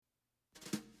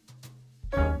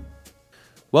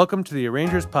Welcome to the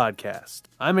Arrangers Podcast.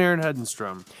 I'm Aaron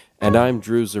Hedenstrom. And I'm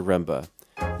Drew Zaremba.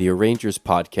 The Arrangers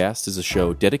Podcast is a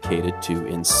show dedicated to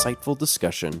insightful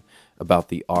discussion about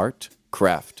the art,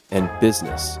 craft, and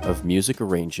business of music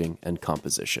arranging and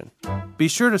composition. Be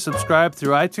sure to subscribe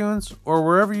through iTunes or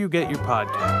wherever you get your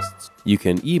podcasts. You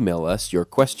can email us your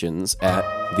questions at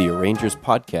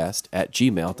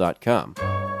thearrangerspodcast@gmail.com.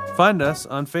 Find us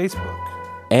on Facebook.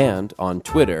 And on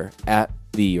Twitter at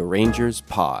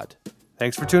thearrangerspod.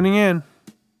 Thanks for tuning in.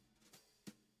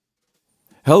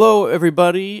 Hello,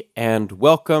 everybody, and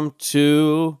welcome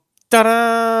to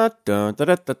episode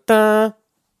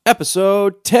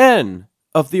 10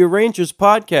 of the Arrangers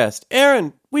Podcast.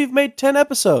 Aaron, we've made 10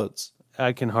 episodes.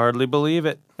 I can hardly believe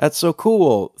it. That's so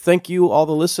cool. Thank you, all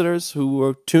the listeners who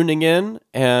are tuning in,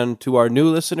 and to our new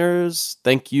listeners,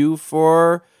 thank you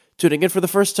for tuning in for the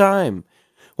first time.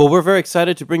 Well, we're very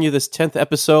excited to bring you this 10th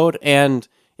episode, and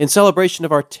in celebration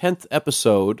of our 10th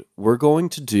episode, we're going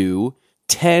to do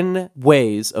 10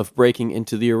 ways of breaking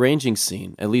into the arranging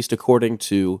scene, at least according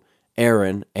to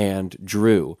Aaron and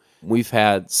Drew. We've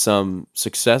had some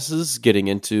successes getting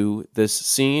into this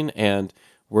scene, and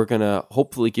we're going to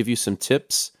hopefully give you some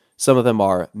tips. Some of them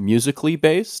are musically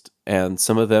based, and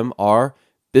some of them are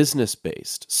business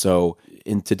based. So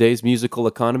in today's musical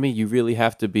economy, you really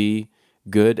have to be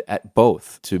good at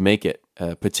both to make it,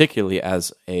 particularly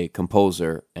as a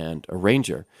composer and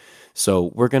arranger.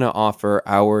 So we're going to offer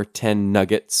our 10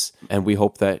 nuggets, and we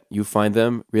hope that you find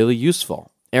them really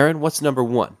useful. Aaron, what's number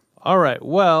one? All right.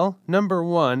 Well, number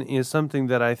one is something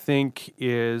that I think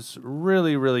is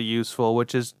really, really useful,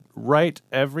 which is write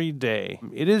every day.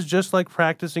 It is just like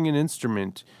practicing an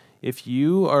instrument. If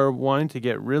you are wanting to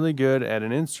get really good at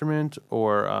an instrument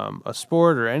or a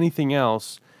sport or anything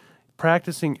else,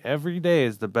 practicing every day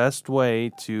is the best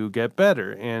way to get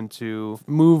better and to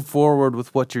move forward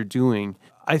with what you're doing.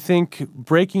 I think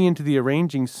breaking into the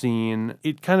arranging scene,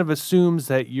 it kind of assumes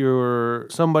that you're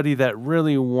somebody that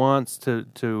really wants to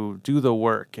do the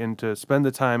work and to spend the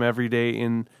time every day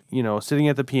in, sitting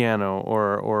at the piano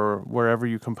or wherever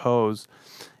you compose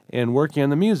and working on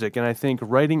the music. And I think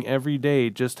writing every day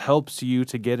just helps you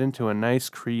to get into a nice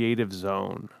creative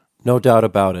zone. No doubt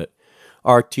about it.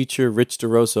 Our teacher, Rich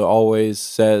DeRosa, always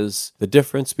says the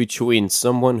difference between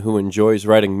someone who enjoys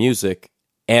writing music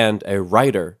and a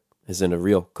writer, as in a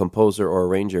real composer or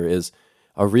arranger, is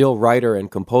a real writer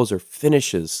and composer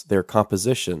finishes their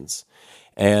compositions.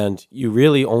 And you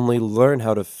really only learn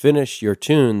how to finish your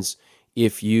tunes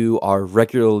if you are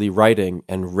regularly writing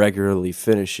and regularly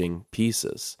finishing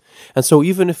pieces. And so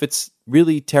even if it's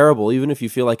really terrible, even if you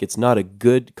feel like it's not a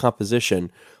good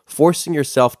composition, forcing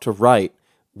yourself to write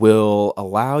will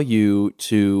allow you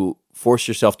to force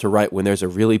yourself to write when there's a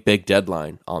really big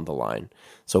deadline on the line.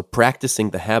 So practicing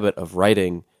the habit of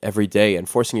writing every day and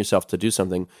forcing yourself to do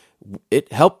something,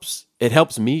 it helps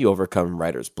me overcome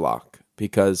writer's block,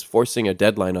 because forcing a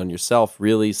deadline on yourself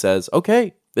really says,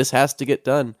 okay, this has to get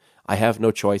done. I have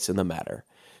no choice in the matter.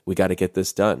 We got to get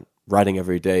this done. Writing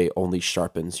every day only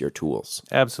sharpens your tools.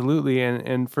 Absolutely.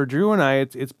 And for Drew and I,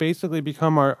 it's basically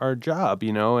become our job,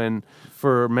 and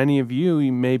for many of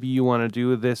you, maybe you want to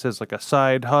do this as like a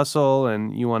side hustle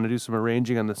and you want to do some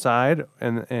arranging on the side,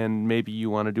 and maybe you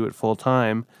want to do it full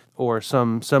time or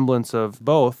some semblance of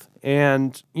both.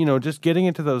 And, just getting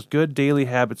into those good daily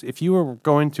habits. If you were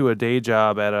going to a day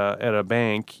job at a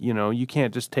bank, you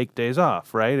can't just take days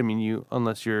off, right? I mean,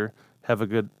 unless you have a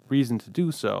good reason to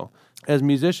do so. As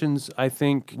musicians, I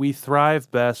think we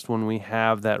thrive best when we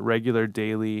have that regular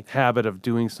daily habit of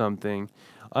doing something.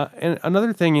 And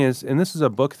another thing is, and this is a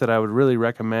book that I would really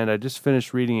recommend. I just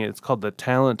finished reading it. It's called The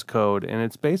Talent Code, and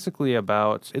it's basically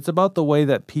about the way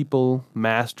that people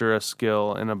master a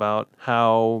skill and about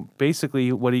how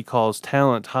basically what he calls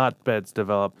talent hotbeds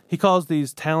develop. He calls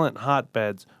these talent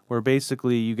hotbeds where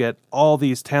basically you get all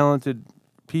these talented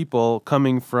people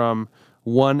coming from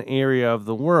one area of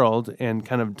the world and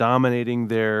kind of dominating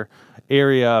their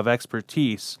area of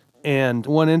expertise. And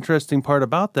one interesting part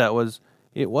about that was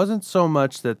it wasn't so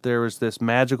much that there was this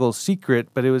magical secret,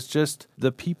 but it was just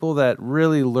the people that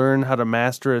really learn how to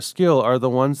master a skill are the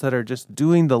ones that are just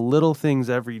doing the little things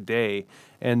every day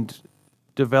and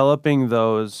developing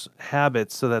those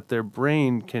habits so that their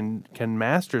brain can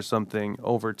master something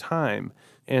over time.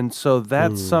 And so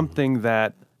that's something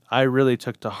that I really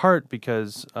took to heart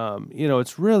because,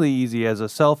 it's really easy as a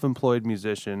self-employed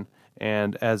musician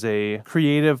and as a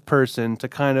creative person to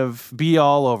kind of be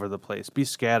all over the place, be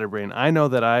scatterbrained. I know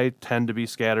that I tend to be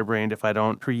scatterbrained if I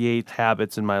don't create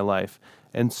habits in my life.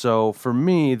 And so for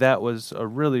me, that was a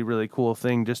really, really cool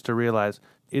thing just to realize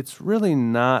it's really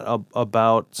not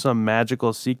about some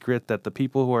magical secret that the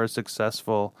people who are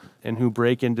successful and who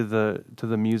break into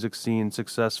the music scene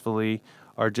successfully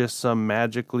are just some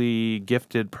magically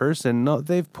gifted person. No,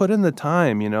 they've put in the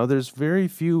time, There's very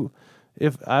few,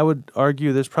 if I would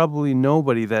argue, there's probably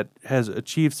nobody that has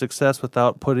achieved success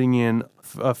without putting in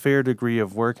a fair degree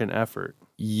of work and effort.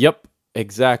 Yep,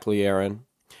 exactly, Aaron.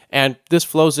 And this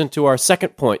flows into our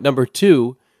second point, number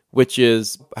 2, which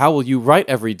is how will you write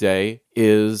every day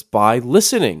is by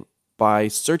listening, by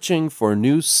searching for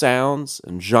new sounds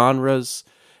and genres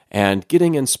and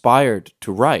getting inspired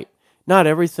to write. Not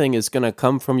everything is going to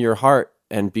come from your heart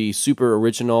and be super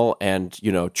original and,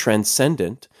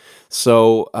 transcendent.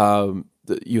 So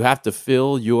you have to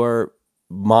fill your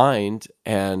mind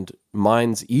and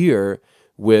mind's ear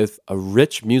with a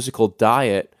rich musical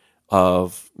diet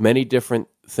of many different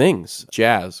things: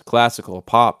 jazz, classical,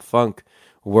 pop, funk,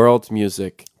 world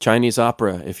music, Chinese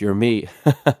opera, if you're me.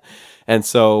 And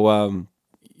so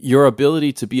your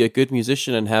ability to be a good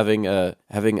musician and having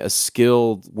a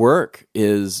skilled work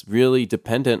is really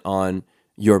dependent on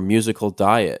your musical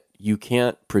diet. You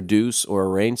can't produce or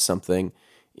arrange something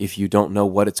if you don't know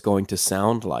what it's going to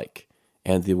sound like.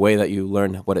 And the way that you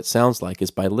learn what it sounds like is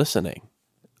by listening.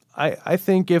 I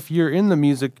think if you're in the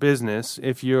music business,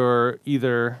 if you're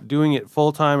either doing it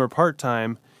full-time or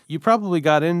part-time, you probably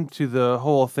got into the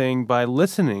whole thing by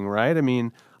listening, right? I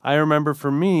mean, I remember for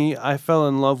me, I fell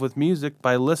in love with music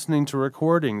by listening to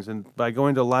recordings and by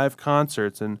going to live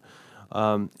concerts and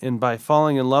by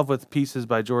falling in love with pieces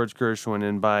by George Gershwin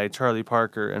and by Charlie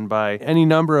Parker and by any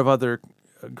number of other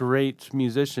great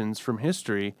musicians from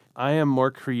history. I am more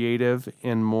creative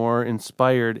and more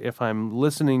inspired if I'm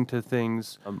listening to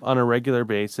things on a regular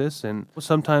basis. And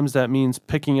sometimes that means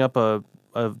picking up a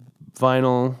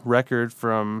vinyl record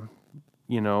from,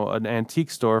 an antique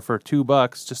store for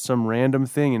 $2, just some random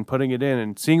thing, and putting it in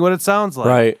and seeing what it sounds like.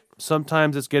 Right.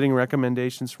 Sometimes it's getting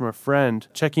recommendations from a friend,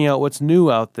 checking out what's new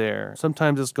out there.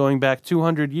 Sometimes it's going back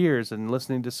 200 years and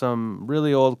listening to some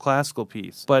really old classical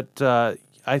piece. But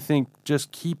I think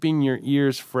just keeping your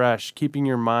ears fresh, keeping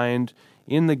your mind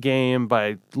in the game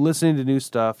by listening to new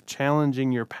stuff,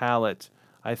 challenging your palate,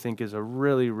 I think is a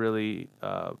really, really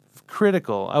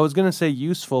critical. I was going to say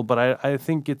useful, but I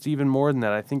think it's even more than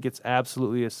that. I think it's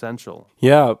absolutely essential.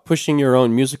 Yeah, pushing your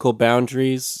own musical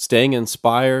boundaries, staying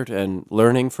inspired, and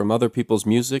learning from other people's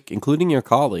music, including your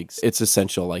colleagues. It's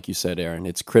essential, like you said, Aaron.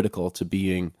 It's critical to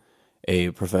being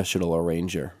a professional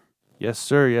arranger. Yes,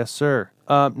 sir. Yes, sir.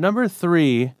 Number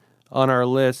 3 on our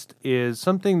list is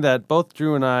something that both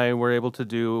Drew and I were able to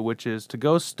do, which is to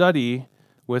go study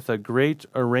with a great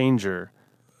arranger.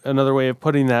 Another way of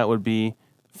putting that would be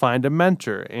find a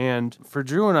mentor. And for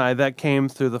Drew and I, that came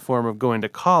through the form of going to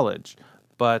college.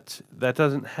 But that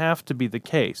doesn't have to be the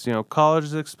case. College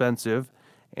is expensive,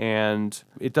 and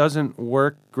it doesn't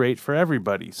work great for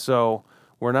everybody. So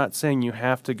we're not saying you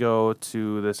have to go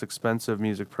to this expensive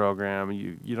music program.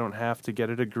 You don't have to get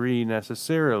a degree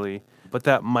necessarily, but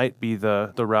that might be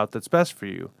the route that's best for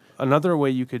you. Another way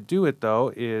you could do it,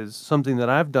 though, is something that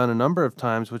I've done a number of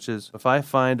times, which is if I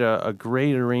find a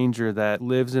great arranger that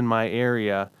lives in my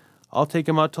area, I'll take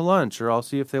them out to lunch, or I'll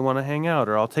see if they want to hang out,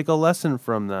 or I'll take a lesson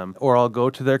from them, or I'll go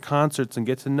to their concerts and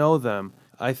get to know them.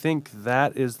 I think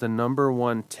that is the number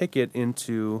one ticket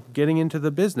into getting into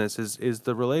the business is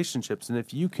the relationships. And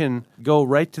if you can go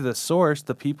right to the source,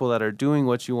 the people that are doing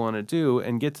what you want to do,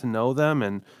 and get to know them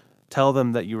and tell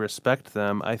them that you respect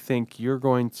them, I think you're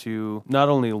going to not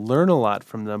only learn a lot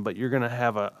from them, but you're going to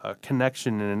have a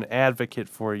connection and an advocate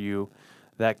for you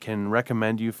that can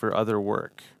recommend you for other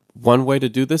work. One way to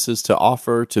do this is to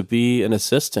offer to be an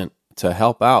assistant, to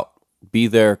help out, be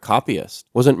their copyist.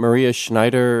 Wasn't Maria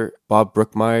Schneider Bob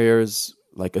Brookmeyer's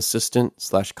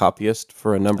assistant/copyist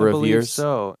for a number of years?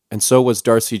 So. And so was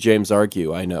Darcy James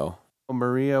Argue, I know.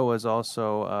 Maria was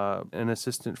also an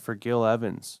assistant for Gil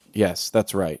Evans. Yes,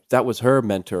 that's right. That was her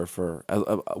mentor, for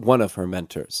one of her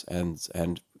mentors,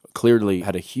 and clearly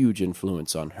had a huge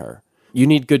influence on her. You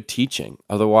need good teaching.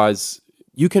 Otherwise,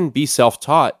 you can be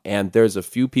self-taught, and there's a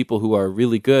few people who are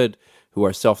really good who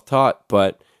are self-taught,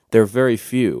 but they're very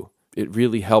few. It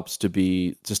really helps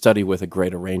to study with a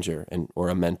great arranger or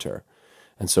a mentor.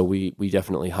 And so we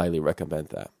definitely highly recommend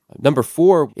that. Number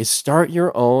 4 is start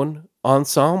your own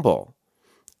ensemble.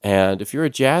 And if you're a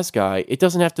jazz guy, it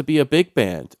doesn't have to be a big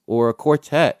band or a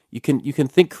quartet. You can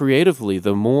think creatively.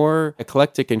 The more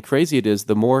eclectic and crazy it is,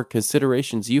 the more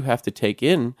considerations you have to take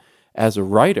in as a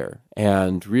writer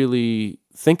and really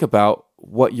think about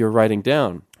what you're writing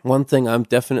down. One thing I'm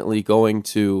definitely going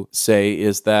to say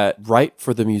is that write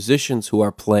for the musicians who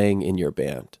are playing in your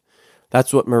band.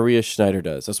 That's what Maria Schneider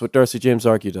does. That's what Darcy James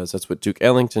Argue does. That's what Duke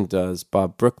Ellington does.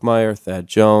 Bob Brookmeyer, Thad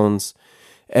Jones.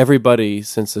 Everybody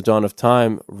since the dawn of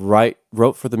time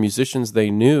wrote for the musicians they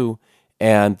knew,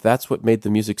 and that's what made the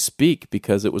music speak,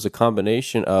 because it was a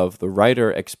combination of the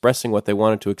writer expressing what they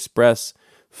wanted to express,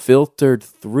 filtered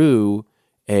through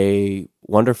a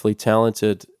wonderfully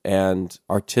talented and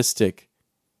artistic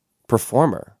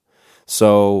performer.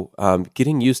 So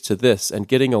getting used to this and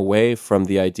getting away from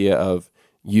the idea of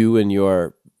you and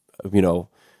your,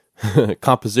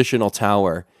 compositional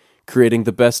tower creating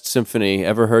the best symphony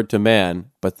ever heard to man,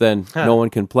 but then no one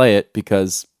can play it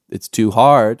because it's too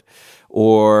hard,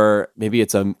 or maybe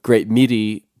it's a great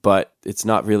MIDI, but it's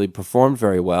not really performed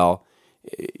very well.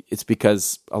 It's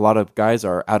because a lot of guys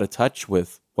are out of touch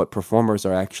with what performers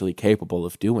are actually capable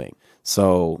of doing.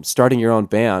 So starting your own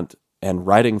band and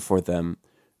writing for them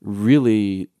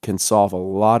really can solve a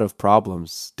lot of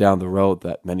problems down the road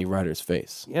that many writers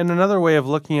face. And another way of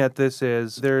looking at this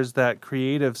is there's that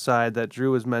creative side that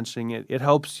Drew was mentioning. It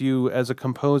helps you as a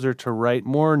composer to write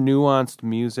more nuanced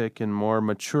music and more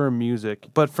mature music.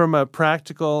 But from a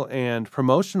practical and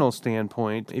promotional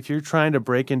standpoint, if you're trying to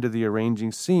break into the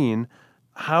arranging scene,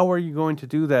 how are you going to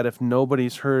do that if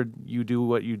nobody's heard you do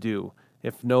what you do?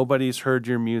 If nobody's heard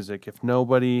your music, if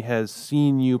nobody has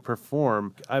seen you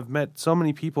perform? I've met so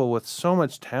many people with so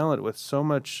much talent, with so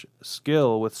much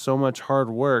skill, with so much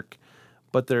hard work,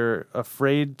 but they're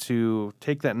afraid to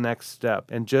take that next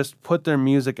step and just put their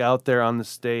music out there on the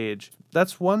stage.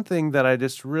 That's one thing that I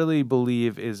just really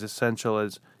believe is essential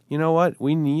is, you know what?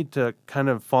 We need to kind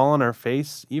of fall on our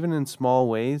face, even in small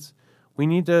ways. We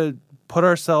need to put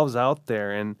ourselves out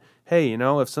there and, hey,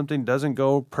 if something doesn't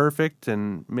go perfect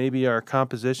and maybe our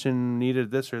composition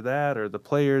needed this or that, or the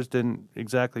players didn't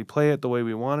exactly play it the way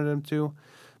we wanted them to,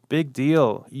 big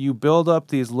deal. You build up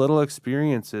these little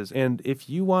experiences. And if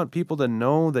you want people to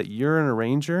know that you're an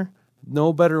arranger,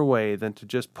 no better way than to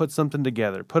just put something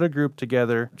together, put a group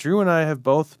together. Drew and I have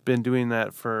both been doing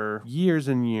that for years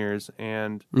and years,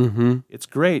 and it's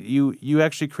great. You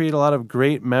actually create a lot of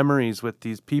great memories with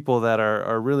these people that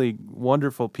are really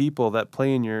wonderful people that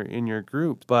play in your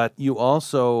group. But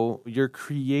you're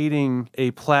creating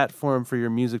a platform for your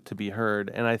music to be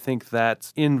heard, and I think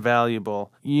that's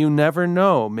invaluable. You never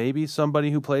know. Maybe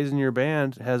somebody who plays in your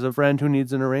band has a friend who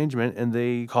needs an arrangement, and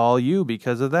they call you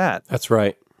because of that. That's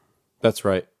right. That's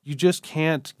right. You just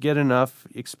can't get enough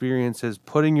experiences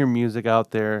putting your music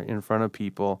out there in front of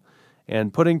people,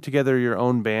 and putting together your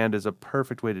own band is a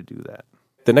perfect way to do that.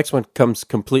 The next one comes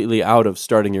completely out of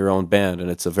starting your own band,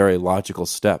 and it's a very logical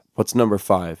step. What's number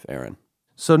 5, Aaron?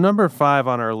 So number 5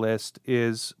 on our list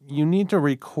is you need to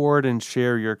record and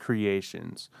share your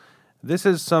creations. This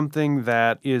is something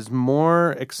that is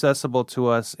more accessible to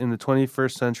us in the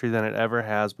 21st century than it ever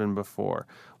has been before,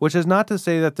 which is not to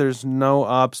say that there's no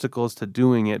obstacles to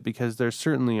doing it, because there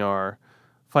certainly are,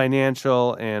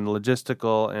 financial and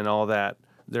logistical and all that.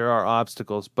 There are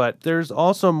obstacles, but there's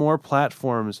also more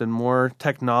platforms and more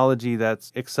technology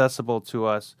that's accessible to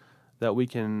us that we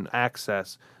can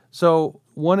access. So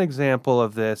one example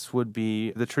of this would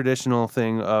be the traditional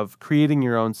thing of creating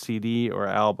your own CD or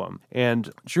album. And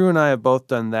Drew and I have both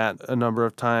done that a number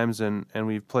of times, and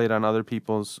we've played on other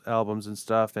people's albums and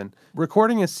stuff. And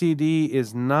recording a CD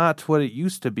is not what it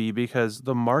used to be, because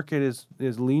the market is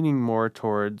leaning more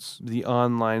towards the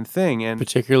online thing. And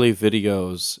particularly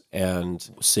videos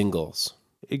and singles.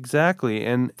 Exactly.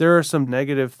 And there are some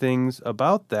negative things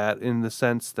about that, in the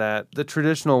sense that the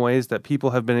traditional ways that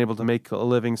people have been able to make a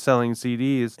living selling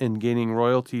CDs and gaining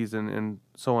royalties and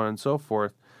so on and so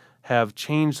forth have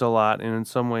changed a lot, and in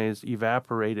some ways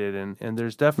evaporated. And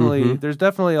there's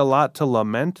definitely a lot to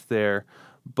lament there.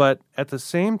 But at the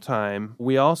same time,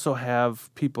 we also have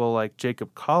people like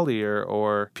Jacob Collier,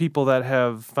 or people that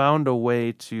have found a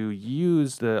way to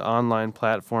use the online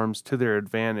platforms to their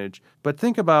advantage. But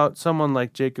think about someone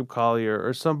like Jacob Collier,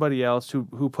 or somebody else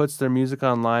who puts their music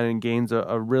online and gains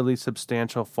a really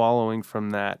substantial following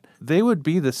from that. They would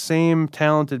be the same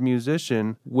talented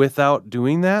musician without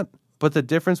doing that, but the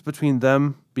difference between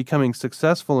them becoming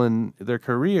successful in their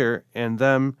career and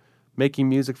them making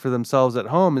music for themselves at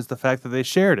home is the fact that they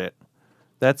shared it.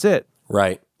 That's it.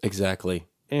 Right, exactly.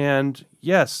 And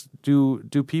yes, do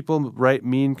people write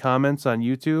mean comments on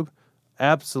YouTube?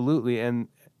 Absolutely. And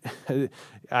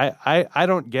I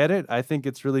don't get it. I think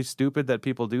it's really stupid that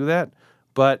people do that.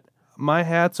 But my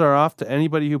hats are off to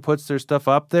anybody who puts their stuff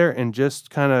up there and just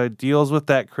kind of deals with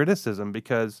that criticism,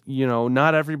 because,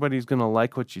 not everybody's going to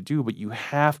like what you do, but you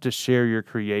have to share your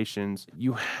creations.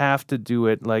 You have to do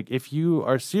it. Like, if you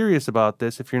are serious about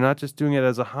this, if you're not just doing it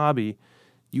as a hobby,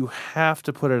 you have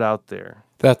to put it out there.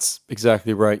 That's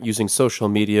exactly right. Using social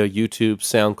media, YouTube,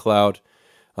 SoundCloud,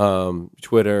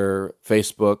 Twitter,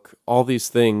 Facebook, all these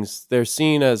things, they're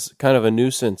seen as kind of a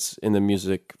nuisance in the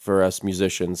music for us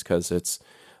musicians because it's,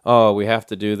 oh, we have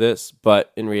to do this.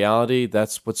 But in reality,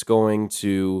 that's what's going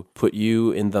to put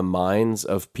you in the minds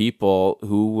of people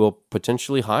who will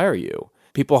potentially hire you.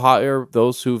 People hire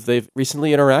those who they've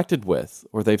recently interacted with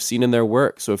or they've seen in their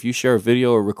work. So if you share a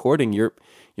video or recording, you're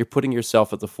putting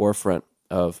yourself at the forefront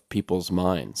of people's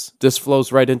minds. This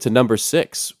flows right into number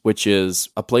 6, which is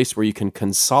a place where you can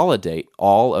consolidate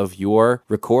all of your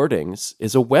recordings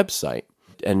is a website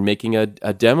and making a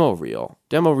demo reel.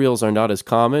 Demo reels are not as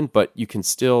common, but you can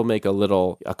still make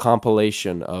a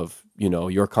compilation of,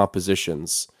 your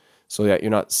compositions so that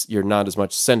you're not as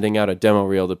much sending out a demo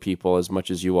reel to people as much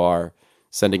as you are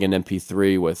sending an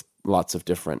MP3 with lots of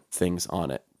different things on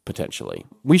it, potentially.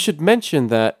 We should mention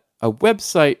that a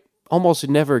website almost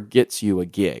never gets you a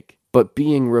gig, but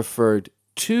being referred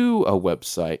to a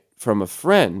website from a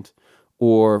friend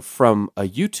or from a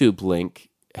YouTube link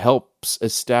helps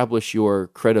establish your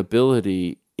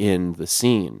credibility in the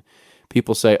scene.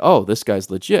 People say, oh, this guy's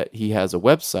legit. He has a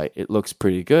website. It looks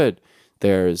pretty good.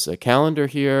 There's a calendar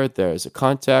here. There's a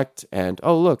contact. And,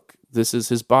 oh, look, this is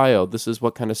his bio. This is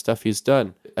what kind of stuff he's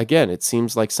done. Again, it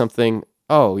seems like something,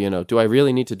 do I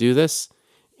really need to do this?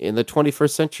 In the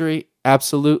 21st century,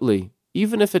 absolutely.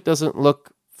 Even if it doesn't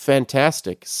look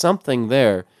fantastic, something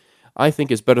there I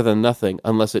think is better than nothing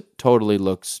unless it totally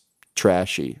looks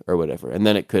trashy or whatever. And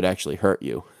then it could actually hurt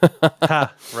you.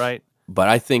 Right. But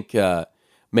I think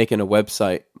making a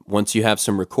website, once you have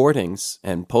some recordings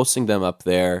and posting them up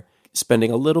there,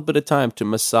 spending a little bit of time to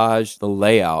massage the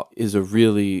layout is a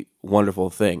really wonderful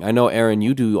thing. I know, Aaron,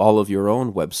 you do all of your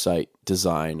own website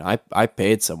design. I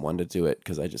paid someone to do it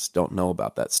because I just don't know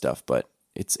about that stuff, but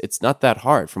it's not that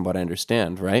hard from what I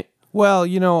understand, right? Well,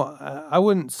 I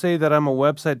wouldn't say that I'm a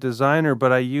website designer,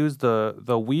 but I use the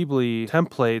Weebly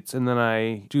templates, and then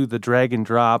I do the drag and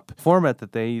drop format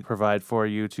that they provide for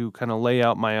you to kind of lay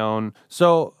out my own.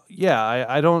 So, yeah,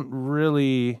 I don't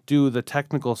really do the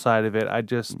technical side of it. I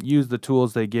just use the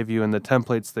tools they give you and the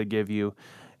templates they give you.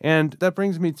 And that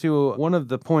brings me to one of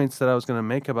the points that I was going to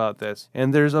make about this.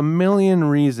 And there's a million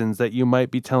reasons that you might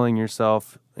be telling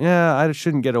yourself, yeah, I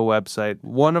shouldn't get a website.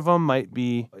 One of them might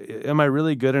be, am I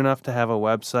really good enough to have a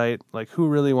website? Like, who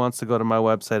really wants to go to my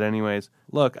website anyways?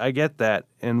 Look, I get that.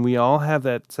 And we all have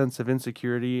that sense of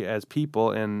insecurity as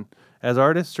people and as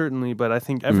artists, certainly, but I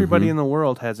think everybody in the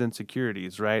world has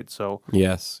insecurities, right? So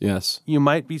yes. You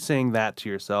might be saying that to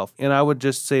yourself. And I would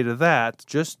just say to that,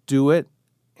 just do it.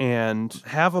 And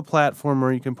have a platform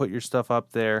where you can put your stuff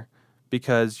up there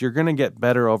because you're going to get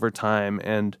better over time.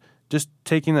 And just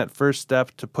taking that first step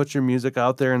to put your music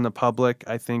out there in the public,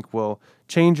 I think will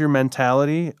change your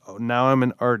mentality. Oh, now I'm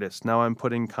an artist. Now I'm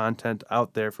putting content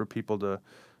out there for people to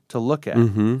look at.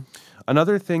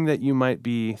 Another thing that you might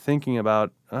be thinking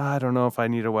about, I don't know if I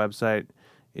need a website,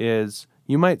 is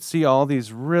you might see all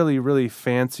these really, really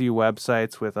fancy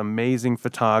websites with amazing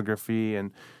photography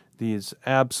and these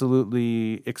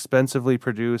absolutely expensively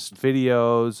produced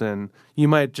videos, and you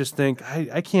might just think,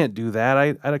 I can't do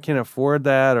that. I can't afford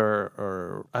that,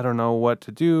 or I don't know what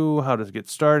to do, how to get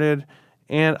started.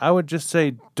 And I would just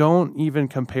say, don't even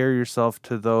compare yourself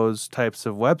to those types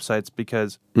of websites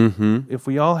because if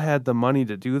we all had the money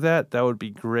to do that, that would be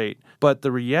great. But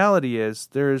the reality is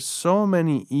there's so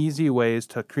many easy ways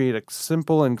to create a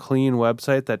simple and clean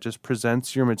website that just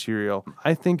presents your material.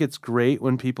 I think it's great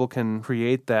when people can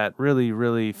create that really,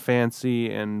 really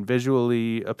fancy and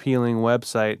visually appealing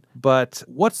website. But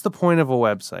what's the point of a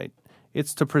website?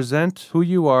 It's to present who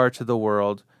you are to the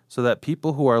world, so that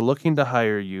people who are looking to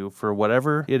hire you for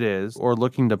whatever it is, or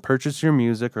looking to purchase your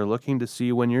music, or looking to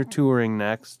see when you're touring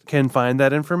next, can find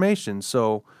that information.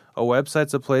 So a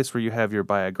website's a place where you have your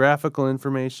biographical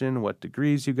information, what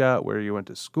degrees you got, where you went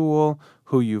to school,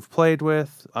 who you've played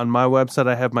with. On my website,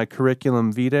 I have my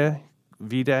curriculum vitae,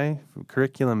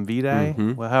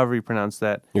 well, however you pronounce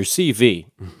that. Your CV.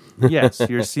 Yes,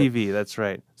 your CV, that's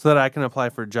right. So that I can apply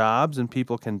for jobs and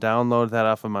people can download that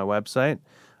off of my website.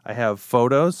 I have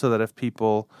photos so that if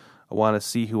people want to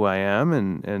see who I am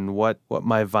and what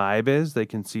my vibe is, they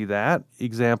can see that.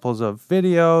 Examples of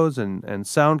videos and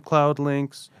SoundCloud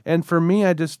links. And for me,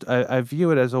 I view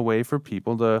it as a way for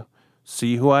people to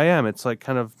see who I am. It's like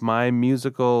kind of my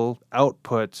musical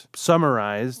output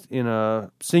summarized in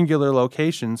a singular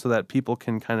location so that people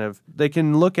can they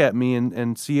can look at me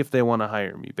and see if they want to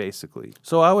hire me, basically.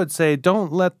 So I would say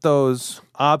don't let those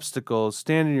obstacles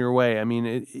stand in your way. I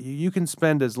mean, you can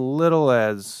spend as little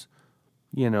as,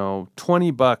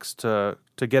 $20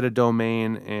 to get a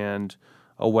domain and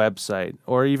a website,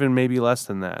 or even maybe less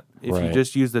than that. If you Right.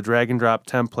 just use the drag and drop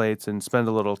templates and spend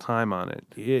a little time on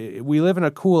it. We live in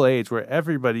a cool age where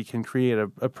everybody can create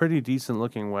a pretty decent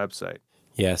looking website.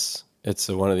 Yes, it's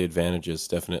one of the advantages,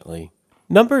 definitely.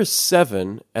 Number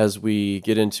 7, as we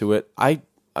get into it, I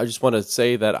just want to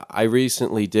say that I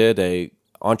recently did a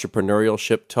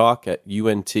entrepreneurship talk at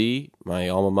UNT, my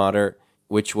alma mater,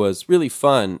 which was really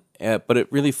fun, but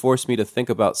it really forced me to think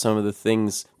about some of the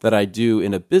things that I do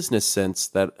in a business sense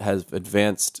that has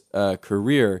advanced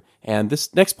career. And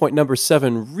this next point, number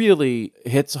 7, really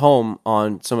hits home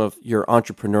on some of your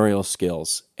entrepreneurial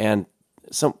skills. And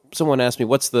someone asked me,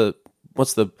 what's the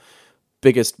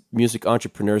biggest music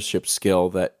entrepreneurship skill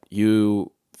that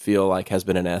you feel like has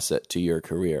been an asset to your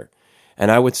career?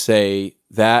 And I would say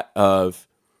that of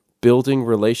building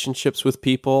relationships with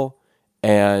people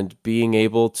and being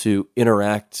able to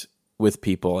interact with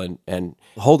people and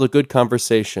hold a good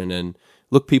conversation and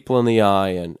look people in the eye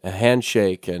and a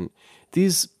handshake. And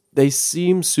they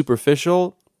seem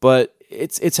superficial, but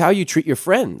it's how you treat your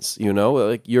friends,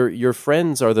 like your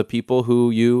friends are the people who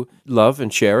you love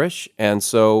and cherish. And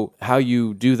so how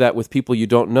you do that with people you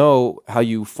don't know, how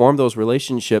you form those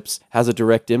relationships has a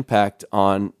direct impact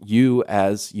on you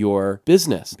as your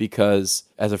business. Because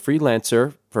as a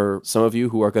freelancer, for some of you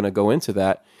who are going to go into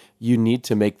that, you need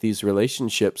to make these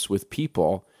relationships with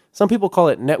people. Some people call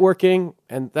it networking,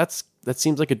 and that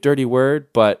seems like a dirty word,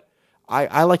 but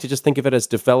I like to just think of it as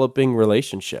developing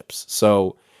relationships.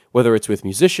 So whether it's with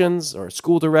musicians or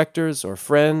school directors or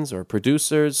friends or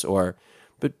producers,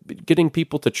 but getting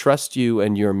people to trust you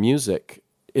and your music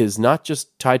is not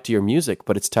just tied to your music,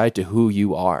 but it's tied to who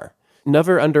you are.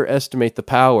 Never underestimate the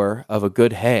power of a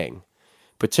good hang,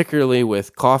 particularly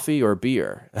with coffee or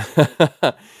beer.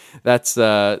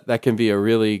 That can be a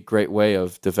really great way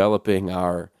of developing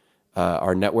our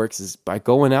networks, is by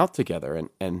going out together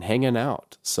and hanging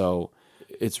out. So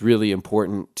it's really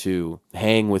important to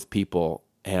hang with people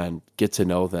and get to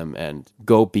know them and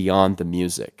go beyond the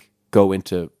music, go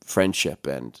into friendship,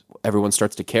 and everyone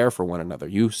starts to care for one another.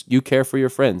 You care for your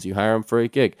friends. You hire them for a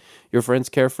gig. Your friends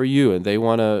care for you, and they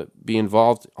want to be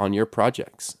involved on your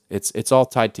projects. It's all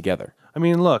tied together. I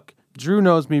mean, look, Drew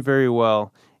knows me very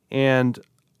well, and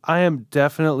I am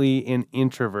definitely an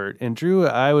introvert, and Drew,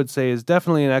 I would say, is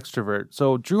definitely an extrovert.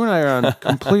 So Drew and I are on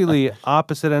completely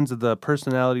opposite ends of the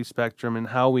personality spectrum and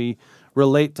how we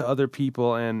relate to other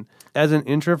people. And as an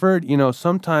introvert,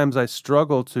 sometimes I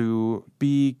struggle to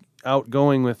be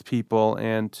outgoing with people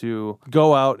and to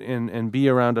go out and be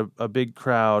around a big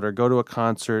crowd or go to a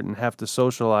concert and have to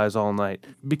socialize all night.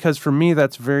 Because for me,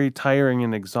 that's very tiring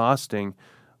and exhausting.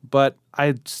 But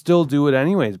I still do it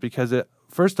anyways because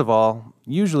first of all,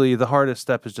 usually the hardest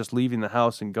step is just leaving the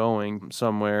house and going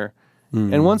somewhere.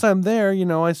 And once I'm there,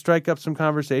 I strike up some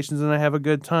conversations and I have a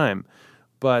good time.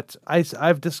 But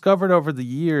I've discovered over the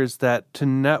years that to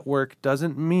network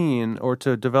doesn't mean, or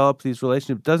to develop these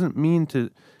relationships doesn't mean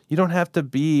you don't have to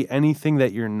be anything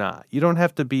that you're not. You don't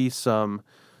have to be some,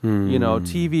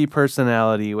 TV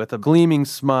personality with a gleaming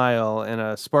smile and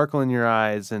a sparkle in your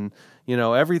eyes and,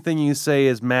 everything you say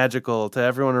is magical to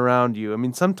everyone around you. I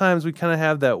mean, sometimes we kind of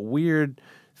have that weird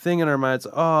thing in our minds.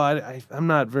 I'm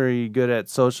not very good at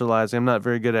socializing. I'm not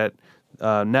very good at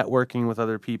networking with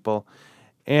other people.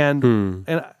 And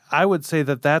I would say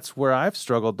that that's where I've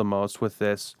struggled the most with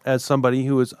this as somebody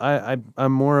who is,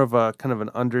 I'm more of a kind of an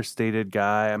understated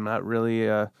guy. I'm not really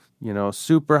a,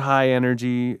 super high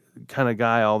energy kind of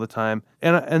guy all the time.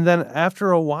 And then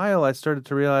after a while, I started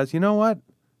to realize, you know what?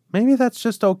 Maybe that's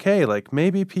just okay. Like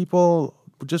maybe people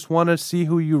just want to see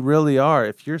who you really are.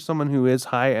 If you're someone who is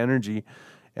high energy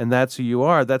and that's who you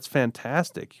are, that's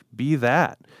fantastic. Be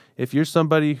that. If you're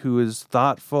somebody who is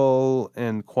thoughtful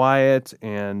and quiet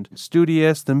and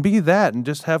studious, then be that and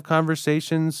just have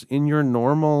conversations in your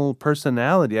normal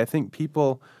personality. I think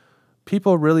people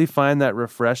really find that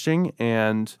refreshing,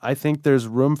 and I think there's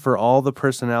room for all the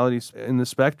personalities in the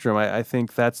spectrum. I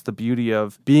think that's the beauty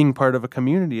of being part of a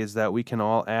community, is that we can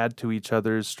all add to each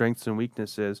other's strengths and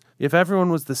weaknesses. If everyone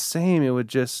was the same, it would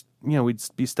just, we'd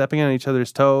be stepping on each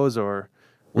other's toes or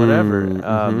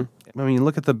whatever. I mean,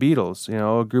 look at the Beatles,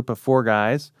 a group of 4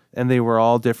 guys, and they were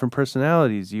all different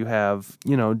personalities. You have,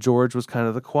 George was kind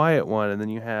of the quiet one, and then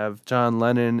you have John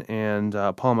Lennon and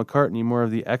Paul McCartney, more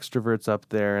of the extroverts up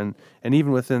there, and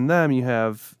even within them, you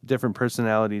have different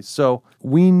personalities. So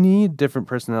we need different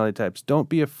personality types. Don't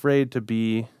be afraid to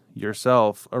be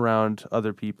yourself around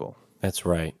other people. That's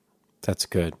right. That's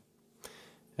good.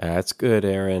 That's good,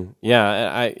 Aaron.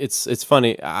 Yeah, it's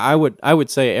funny. I would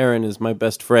say Aaron is my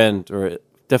best friend, or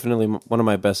definitely one of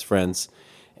my best friends,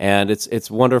 and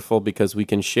it's wonderful because we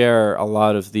can share a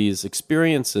lot of these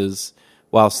experiences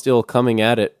while still coming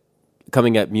at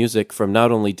music from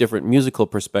not only different musical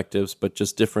perspectives, but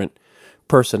just different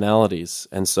personalities.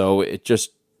 And so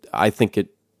I think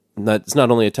it's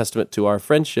not only a testament to our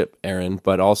friendship, Aaron,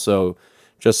 but also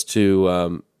just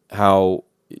to how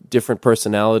different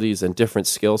personalities and different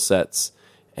skill sets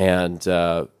and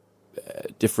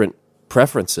different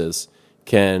preferences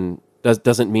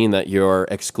doesn't mean that you're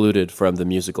excluded from the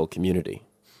musical community.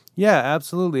 Yeah,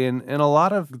 absolutely. And a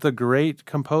lot of the great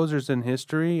composers in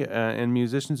history and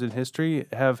musicians in history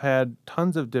have had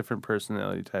tons of different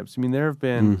personality types. I mean, there have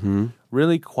been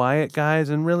really quiet guys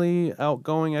and really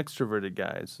outgoing, extroverted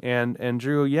guys. And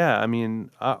Drew, yeah, I mean,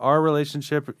 our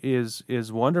relationship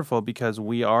is wonderful because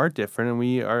we are different and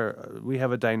we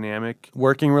have a dynamic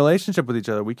working relationship with each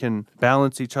other. We can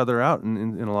balance each other out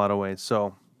in a lot of ways.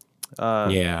 So,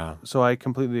 So I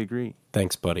completely agree.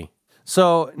 Thanks, buddy.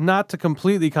 So, not to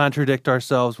completely contradict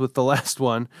ourselves with the last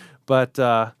one, but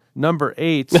number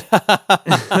 8.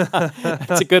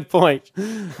 That's a good point.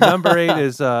 Number 8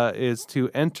 is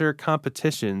to enter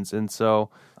competitions, and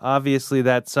so obviously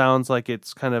that sounds like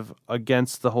it's kind of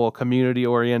against the whole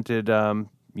community-oriented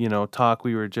talk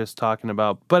we were just talking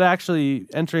about. But actually,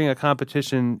 entering a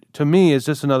competition to me is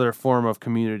just another form of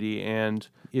community, and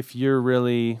if you're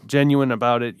really genuine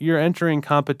about it, you're entering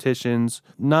competitions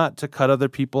not to cut other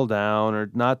people down or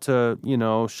not to,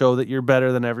 show that you're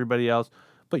better than everybody else,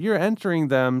 but you're entering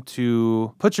them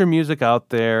to put your music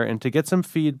out there and to get some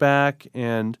feedback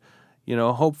and,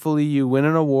 hopefully you win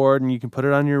an award and you can put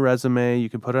it on your resume, you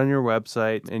can put it on your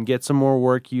website and get some more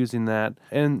work using that.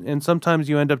 And sometimes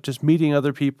you end up just meeting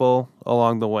other people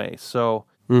along the way. So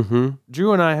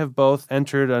Drew and I have both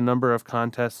entered a number of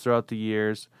contests throughout the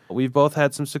years. We've both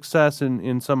had some success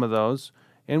in some of those,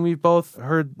 and we've both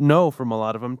heard no from a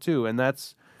lot of them too. And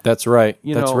that's right.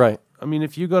 That's right. I mean,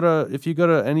 if you go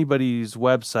to anybody's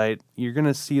website, you're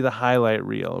gonna see the highlight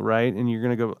reel, right? And you're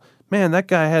gonna go, man, that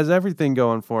guy has everything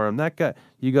going for him. That guy.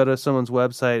 You go to someone's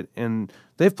website and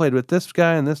they've played with this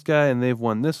guy, and they've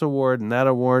won this award and that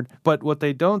award. But what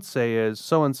they don't say is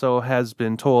so-and-so has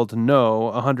been told no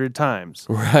 100 times.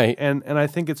 Right. And I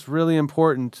think it's really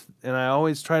important, and I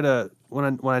always try to,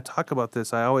 when I talk about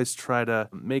this, I always try to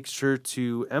make sure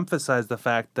to emphasize the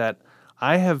fact that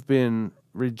I have been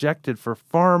rejected for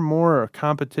far more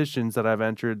competitions that I've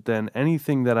entered than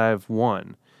anything that I've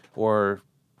won or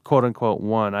quote unquote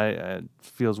won. It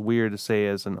feels weird to say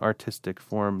as an artistic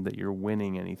form that you're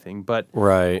winning anything, but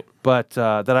right. But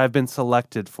that I've been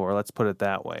selected for. Let's put it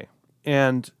that way.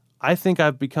 And I think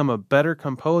I've become a better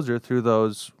composer through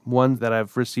those ones that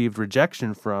I've received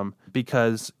rejection from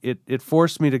because it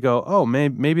forced me to go, oh,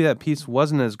 maybe that piece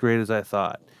wasn't as great as I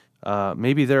thought.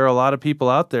 Maybe there are a lot of people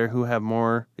out there who have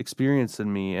more experience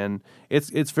than me, and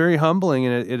it's very humbling,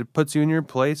 and it puts you in your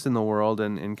place in the world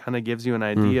and kind of gives you an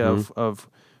idea of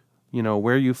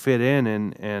where you fit in,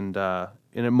 and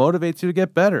it motivates you to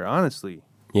get better, honestly.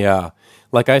 Yeah.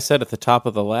 Like I said at the top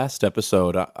of the last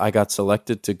episode, I got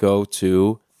selected to go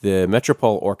to the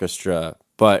Metropole Orchestra,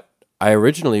 but I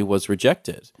originally was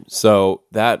rejected. So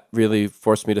that really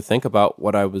forced me to think about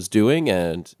what I was doing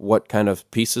and what kind of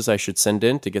pieces I should send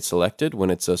in to get selected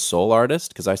when it's a sole artist,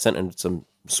 because I sent in some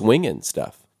swinging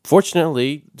stuff.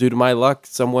 Fortunately, due to my luck,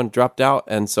 someone dropped out,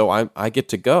 and so I get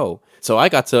to go. So I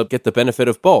got to get the benefit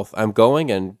of both. I'm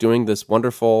going and doing this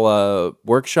wonderful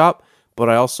workshop, but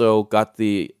I also got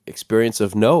the experience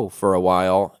of no for a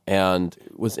while and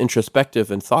was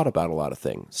introspective and thought about a lot of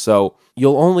things. So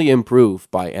you'll only improve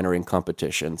by entering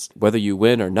competitions, whether you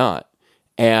win or not.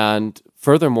 And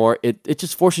furthermore, it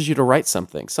just forces you to write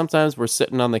something. Sometimes we're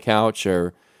sitting on the couch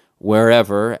or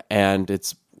wherever, and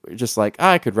it's just like,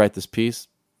 I could write this piece,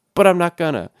 but I'm not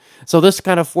gonna. So this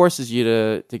kind of forces you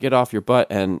to get off your butt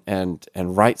and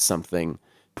write something,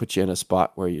 put you in a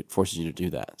spot where it forces you to do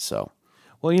that. So.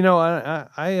 Well,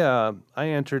 I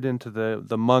entered into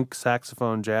the Monk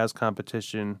saxophone jazz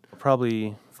competition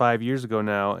probably 5 years ago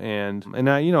now, and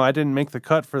I didn't make the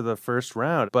cut for the first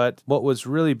round. But what was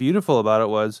really beautiful about it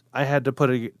was I had to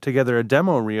put together a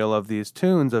demo reel of these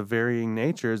tunes of varying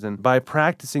natures, and by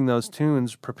practicing those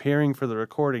tunes, preparing for the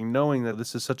recording, knowing that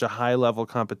this is such a high level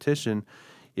competition,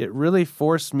 it really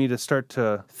forced me to start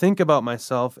to think about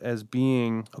myself as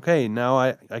being, okay, now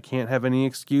I can't have any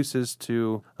excuses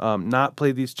to not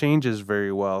play these changes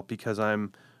very well because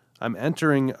I'm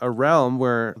entering a realm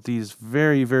where these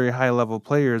very, very high-level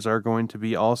players are going to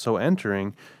be also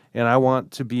entering, and I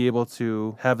want to be able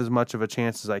to have as much of a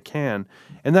chance as I can.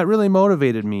 And that really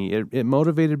motivated me. It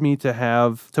motivated me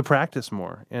to practice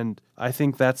more. And I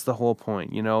think that's the whole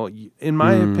point. In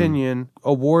my opinion,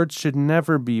 awards should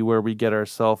never be where we get our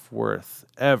self-worth,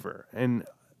 ever. And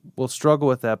will struggle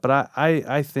with that. But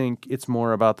I think it's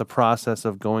more about the process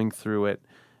of going through it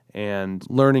and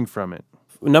learning from it.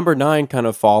 Number 9 kind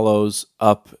of follows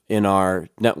up in our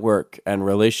network and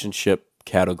relationship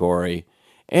category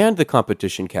and the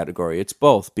competition category. It's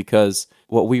both, because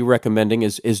what we're recommending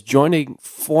is joining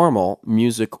formal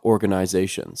music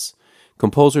organizations.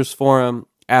 Composers Forum,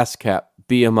 ASCAP,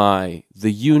 BMI,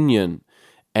 the Union,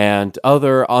 and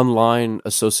other online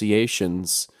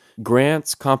associations.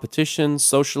 Grants, competitions,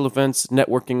 social events,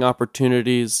 networking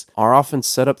opportunities are often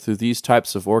set up through these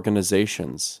types of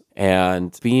organizations.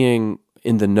 And being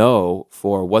in the know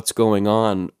for what's going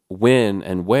on, when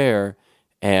and where,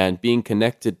 and being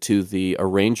connected to the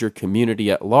arranger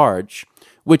community at large,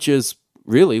 which is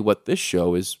really what this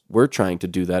show is. We're trying to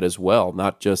do that as well,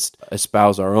 not just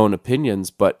espouse our own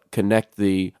opinions, but connect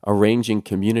the arranging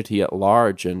community at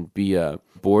large and be a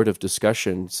board of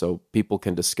discussion so people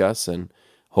can discuss and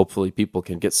hopefully people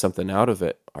can get something out of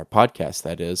it. Our podcast,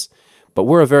 that is. But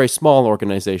we're a very small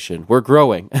organization. We're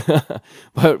growing,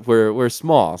 but we're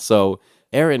small. So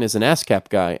Aaron is an ASCAP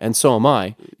guy, and so am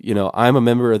I. I'm a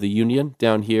member of the Union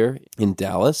down here in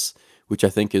Dallas, which I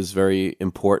think is very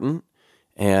important.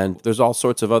 And there's all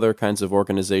sorts of other kinds of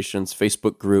organizations,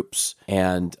 Facebook groups,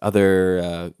 and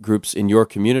other groups in your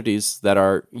communities that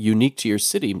are unique to your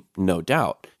city, no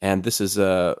doubt. And this is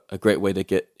a great way to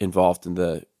get involved in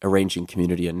the arranging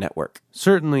community and network.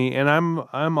 Certainly, and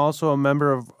I'm also a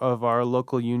member of our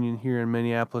local union here in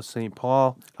Minneapolis, St.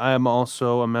 Paul. I am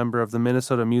also a member of the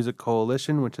Minnesota Music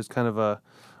Coalition, which is kind of a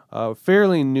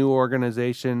fairly new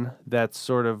organization that's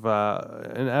sort of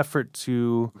an effort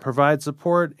to provide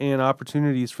support and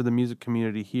opportunities for the music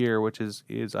community here, which is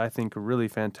I think, a really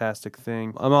fantastic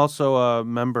thing. I'm also a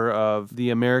member of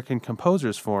the American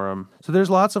Composers Forum. So there's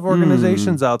lots of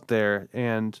organizations out there,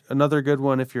 and another good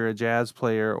one if you're a jazz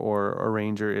player or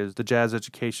arranger is the Jazz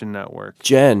Education Network.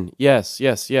 Jen, yes.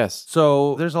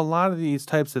 So there's a lot of these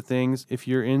types of things. If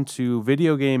you're into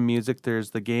video game music, there's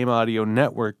the Game Audio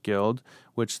Network Guild,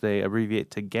 which they abbreviate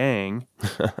to GANG,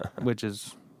 which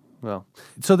is, well,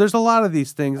 so there's a lot of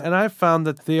these things, and I've found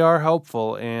that they are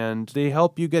helpful, and they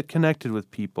help you get connected with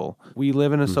people. We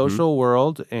live in a social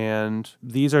world, and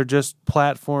these are just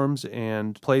platforms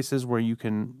and places where you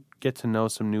can get to know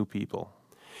some new people.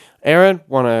 Aaron,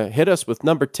 want to hit us with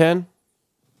number 10?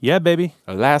 Yeah, baby.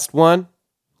 Our last one?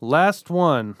 Last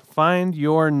one, find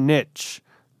your niche.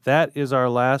 That is our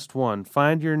last one,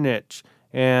 find your niche.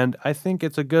 And I think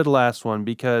it's a good last one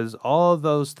because all of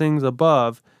those things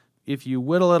above, if you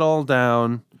whittle it all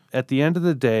down, at the end of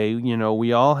the day,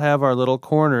 we all have our little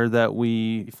corner that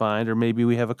we find, or maybe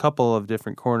we have a couple of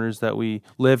different corners that we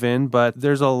live in, but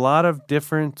there's a lot of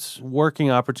different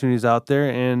working opportunities out there,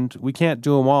 and we can't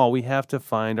do them all. We have to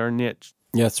find our niche.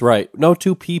 Yeah, that's right. No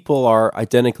two people are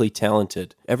identically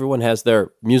talented. Everyone has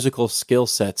their musical skill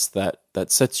sets that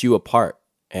sets you apart.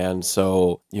 And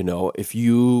so, if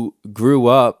you grew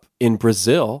up in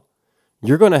Brazil,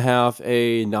 you're going to have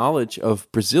a knowledge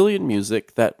of Brazilian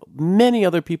music that many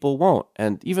other people won't.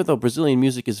 And even though Brazilian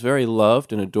music is very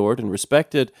loved and adored and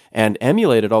respected and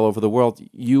emulated all over the world,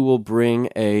 you will bring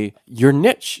your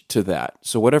niche to that.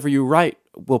 So whatever you write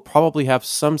will probably have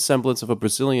some semblance of a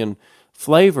Brazilian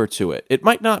flavor to it. It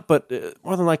might not, but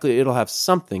more than likely it'll have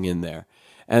something in there.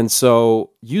 And so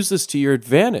use this to your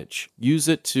advantage. Use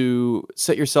it to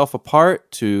set yourself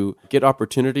apart, to get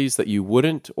opportunities that you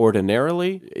wouldn't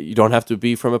ordinarily. You don't have to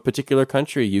be from a particular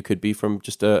country. You could be from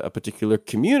just a particular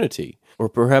community. Or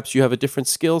perhaps you have a different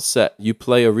skill set. You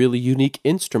play a really unique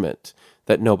instrument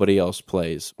that nobody else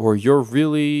plays. Or you're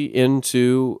really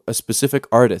into a specific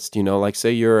artist. Like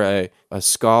say you're a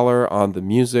scholar on the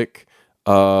music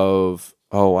of,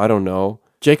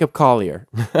 Jacob Collier.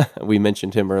 We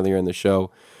mentioned him earlier in the show.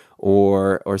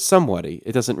 Or somebody.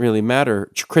 It doesn't really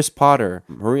matter. Chris Potter,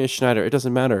 Maria Schneider, it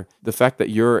doesn't matter. The fact that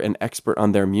you're an expert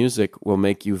on their music will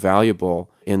make you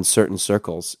valuable in certain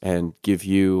circles and give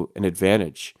you an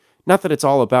advantage. Not that it's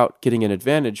all about getting an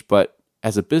advantage, but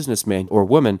as a businessman or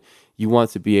woman, you want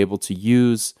to be able to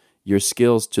use your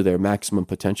skills to their maximum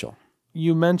potential.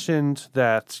 You mentioned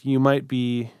that you might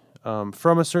be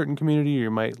from a certain community, or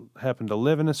you might happen to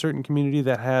live in a certain community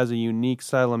that has a unique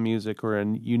style of music or a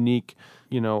unique,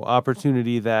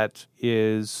 opportunity that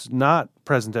is not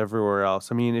present everywhere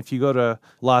else. I mean, if you go to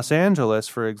Los Angeles,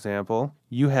 for example,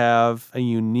 you have a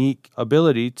unique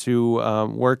ability to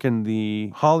work in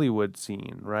the Hollywood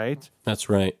scene, right? That's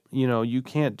right. You know, you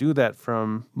can't do that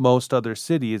from most other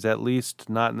cities, at least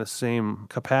not in the same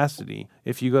capacity.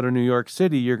 If you go to New York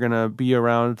City, you're going to be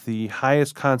around the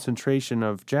highest concentration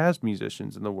of jazz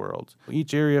musicians in the world.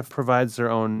 Each area provides their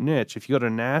own niche. If you go to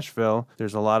Nashville,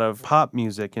 there's a lot of pop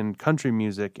music and country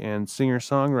music and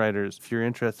singer-songwriters. If you're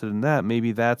interested in that,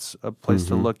 maybe that's a place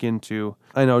to look into.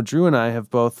 I know Drew and I have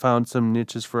both found some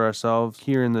niches for ourselves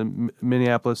here in the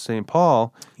Minneapolis-St.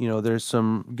 Paul. You know, there's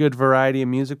some good variety of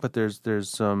music, but there's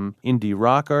some indie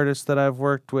rock artists that I've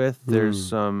worked with. There's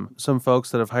some folks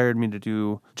that have hired me to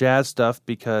do jazz stuff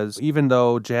because even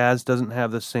though jazz doesn't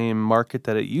have the same market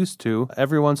that it used to,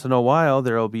 every once in a while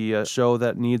there'll be a show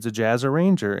that needs a jazz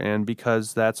arranger, and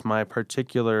because that's my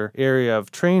particular area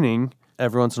of training,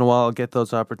 every once in a while I'll get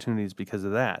those opportunities because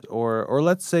of that. Or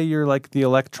let's say you're like the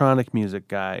electronic music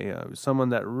guy, someone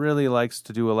that really likes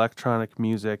to do electronic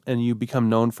music, and you become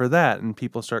known for that, and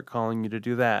people start calling you to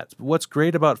do that. What's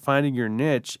great about finding your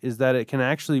niche is that it can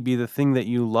actually be the thing that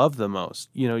you love the most.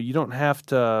 You know, you don't have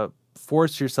to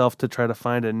force yourself to try to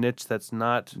find a niche that's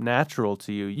not natural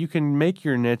to you. You can make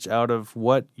your niche out of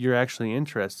what you're actually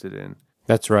interested in.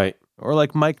 That's right. Or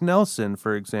like Mike Nelson,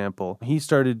 for example. He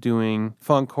started doing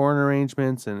funk horn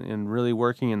arrangements and really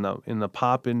working in the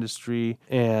pop industry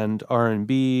and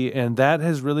R&B, and that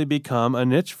has really become a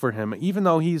niche for him. Even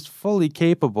though he's fully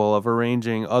capable of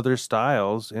arranging other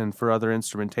styles and for other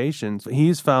instrumentations,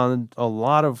 he's found a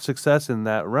lot of success in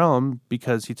that realm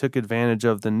because he took advantage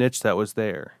of the niche that was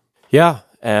there. Yeah,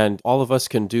 and all of us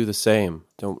can do the same.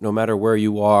 No matter where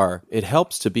you are, it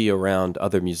helps to be around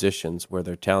other musicians where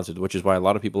they're talented, which is why a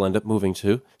lot of people end up moving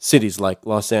to cities like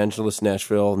Los Angeles,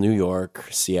 Nashville, New York,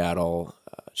 Seattle,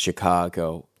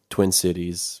 Chicago, Twin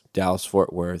Cities, Dallas,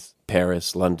 Fort Worth,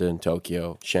 Paris, London,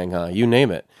 Tokyo, Shanghai, you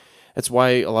name it. That's why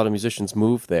a lot of musicians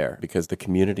move there, because the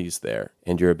community's there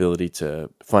and your ability to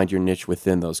find your niche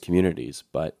within those communities.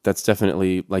 But that's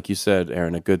definitely, like you said,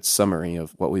 Aaron, a good summary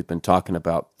of what we've been talking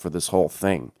about for this whole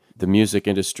thing. The music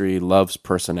industry loves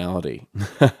personality.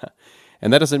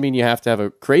 And that doesn't mean you have to have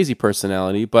a crazy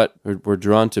personality, but we're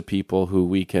drawn to people who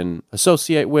we can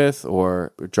associate with,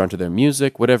 or we're drawn to their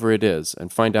music, whatever it is,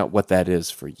 and find out what that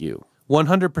is for you.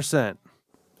 100%.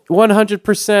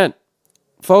 100%.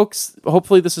 Folks,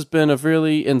 hopefully this has been a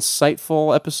really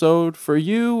insightful episode for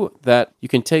you, that you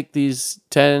can take these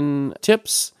 10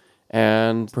 tips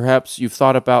and perhaps you've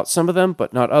thought about some of them,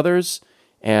 but not others,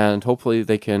 and hopefully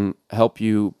they can help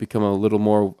you become a little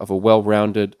more of a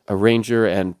well-rounded arranger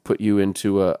and put you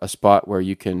into a spot where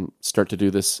you can start to do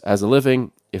this as a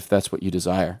living if that's what you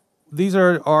desire. These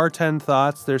are our 10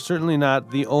 thoughts. They're certainly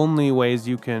not the only ways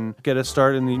you can get a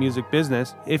start in the music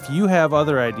business. If you have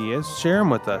other ideas, share them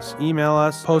with us. Email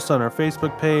us, post on our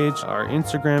Facebook page, our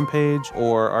Instagram page,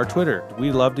 or our Twitter.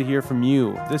 We'd love to hear from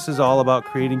you. This is all about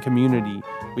creating community.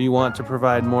 We want to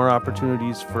provide more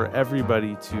opportunities for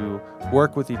everybody to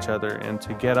work with each other and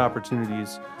to get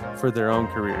opportunities for their own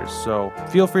careers. So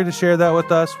feel free to share that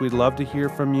with us. We'd love to hear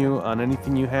from you on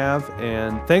anything you have.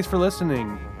 And thanks for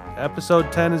listening. Episode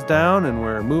 10 is down, and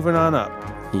we're moving on up.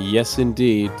 Yes,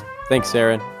 indeed. Thanks,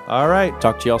 Aaron. All right.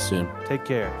 Talk to y'all soon. Take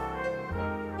care.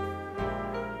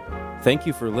 Thank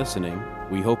you for listening.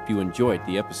 We hope you enjoyed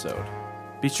the episode.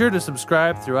 Be sure to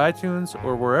subscribe through iTunes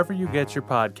or wherever you get your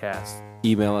podcasts.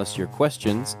 Email us your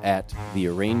questions at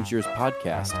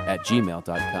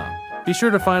thearrangerspodcast@gmail.com. Be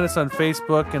sure to find us on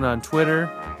Facebook and on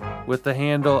Twitter with the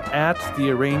handle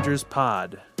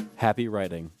 @thearrangerspod. Happy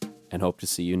writing, and hope to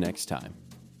see you next time.